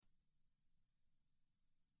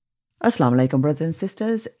Assalamu alaikum, brothers and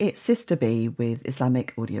sisters. It's Sister B with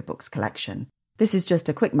Islamic Audiobooks Collection. This is just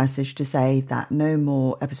a quick message to say that no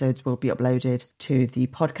more episodes will be uploaded to the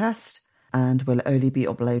podcast and will only be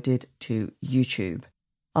uploaded to YouTube.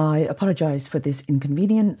 I apologise for this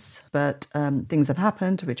inconvenience, but things have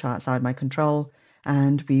happened which are outside my control,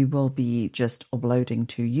 and we will be just uploading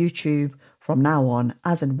to YouTube from now on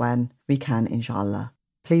as and when we can, inshallah.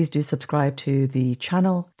 Please do subscribe to the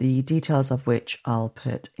channel, the details of which I'll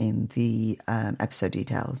put in the episode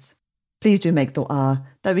details. Please do make dua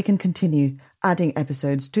that we can continue adding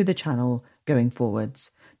episodes to the channel going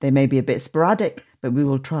forwards. They may be a bit sporadic, but we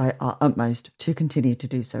will try our utmost to continue to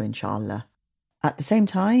do so, inshallah. At the same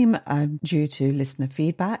time, due to listener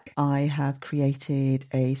feedback, I have created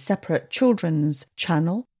a separate children's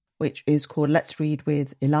channel, which is called Let's Read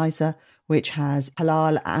with Eliza, which has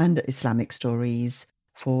halal and Islamic stories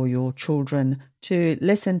for your children to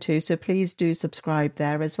listen to. So please do subscribe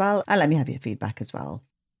there as well, and let me have your feedback as well.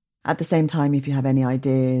 At the same time, if you have any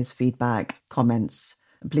ideas, feedback, comments,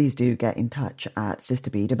 please do get in touch at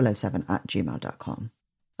sisterb007@gmail.com.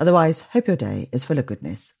 Otherwise, hope your day is full of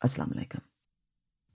goodness. Assalamu alaikum.